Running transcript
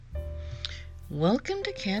Welcome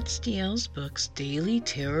to Cat Steele's Books Daily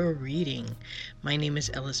Tarot Reading. My name is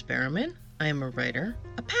Ellis Berriman. I am a writer,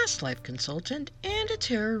 a past life consultant, and a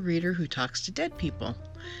tarot reader who talks to dead people.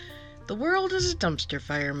 The world is a dumpster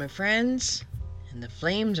fire, my friends, and the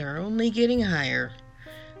flames are only getting higher.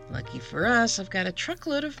 Lucky for us, I've got a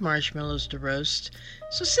truckload of marshmallows to roast,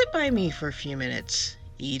 so sit by me for a few minutes,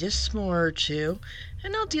 eat a s'more or two,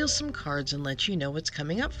 and I'll deal some cards and let you know what's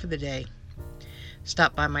coming up for the day.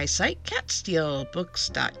 Stop by my site,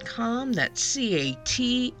 catsteelbooks.com, that's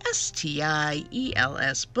CATSTIELS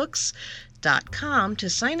books.com, to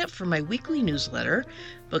sign up for my weekly newsletter,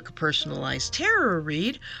 book a personalized tarot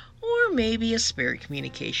read, or maybe a spirit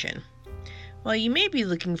communication. While you may be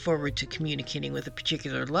looking forward to communicating with a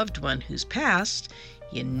particular loved one who's passed,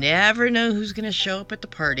 you never know who's going to show up at the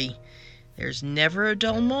party. There's never a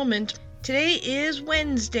dull moment. Today is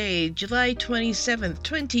Wednesday, July 27th,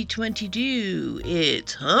 2022.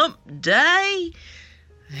 It's hump day.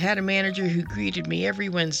 I had a manager who greeted me every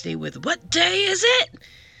Wednesday with, "What day is it?"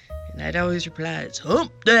 And I'd always reply, "It's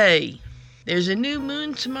hump day." There's a new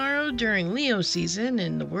moon tomorrow during Leo season,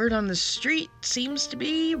 and the word on the street seems to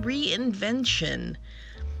be reinvention.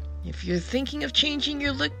 If you're thinking of changing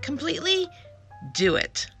your look completely, do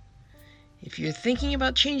it. If you're thinking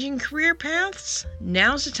about changing career paths,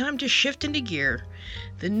 now's the time to shift into gear.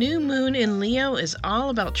 The new moon in Leo is all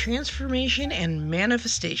about transformation and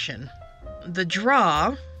manifestation. The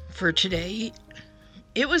draw for today,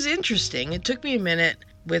 it was interesting. It took me a minute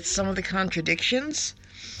with some of the contradictions.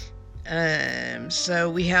 So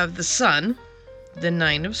we have the Sun, the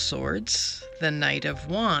Nine of Swords, the Knight of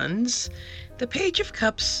Wands, the Page of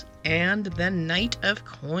Cups, and the Knight of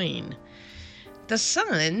Coin. The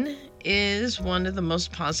Sun is one of the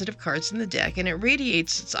most positive cards in the deck, and it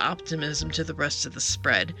radiates its optimism to the rest of the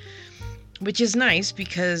spread, which is nice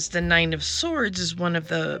because the Nine of Swords is one of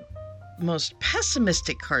the most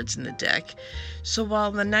pessimistic cards in the deck. So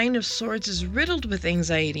while the Nine of Swords is riddled with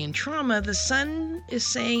anxiety and trauma, the Sun is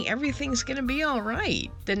saying everything's going to be all right.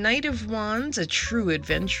 The Knight of Wands, a true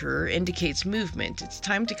adventurer, indicates movement. It's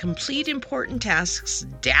time to complete important tasks,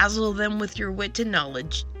 dazzle them with your wit and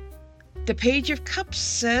knowledge. The Page of Cups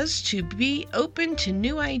says to be open to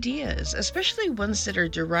new ideas, especially ones that are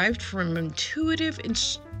derived from intuitive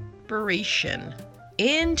inspiration.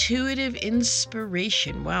 Intuitive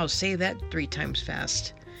inspiration. Wow, say that 3 times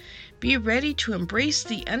fast. Be ready to embrace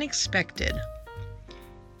the unexpected.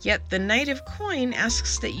 Yet the Knight of Coin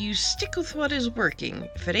asks that you stick with what is working.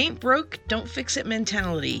 If it ain't broke, don't fix it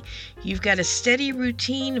mentality. You've got a steady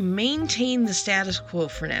routine. Maintain the status quo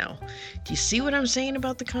for now. Do you see what I'm saying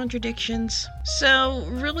about the contradictions? So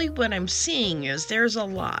really what I'm seeing is there's a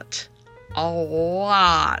lot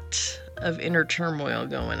of inner turmoil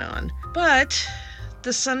going on. But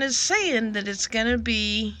the Sun is saying that it's going to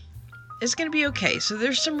be okay, so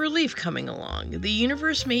there's some relief coming along. The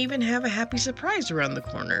universe may even have a happy surprise around the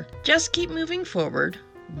corner. Just keep moving forward,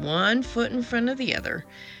 one foot in front of the other.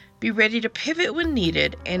 Be ready to pivot when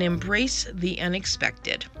needed and embrace the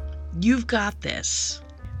unexpected. You've got this.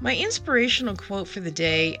 My inspirational quote for the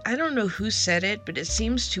day, I don't know who said it, but it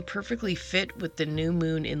seems to perfectly fit with the new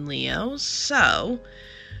moon in Leo. So,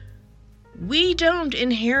 we don't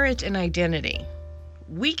inherit an identity.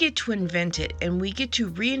 We get to invent it, and we get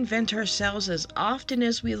to reinvent ourselves as often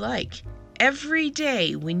as we like. Every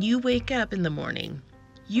day when you wake up in the morning,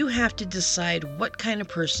 you have to decide what kind of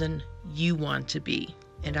person you want to be.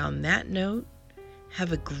 And on that note,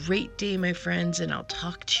 have a great day, my friends, and I'll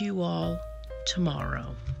talk to you all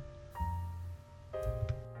tomorrow.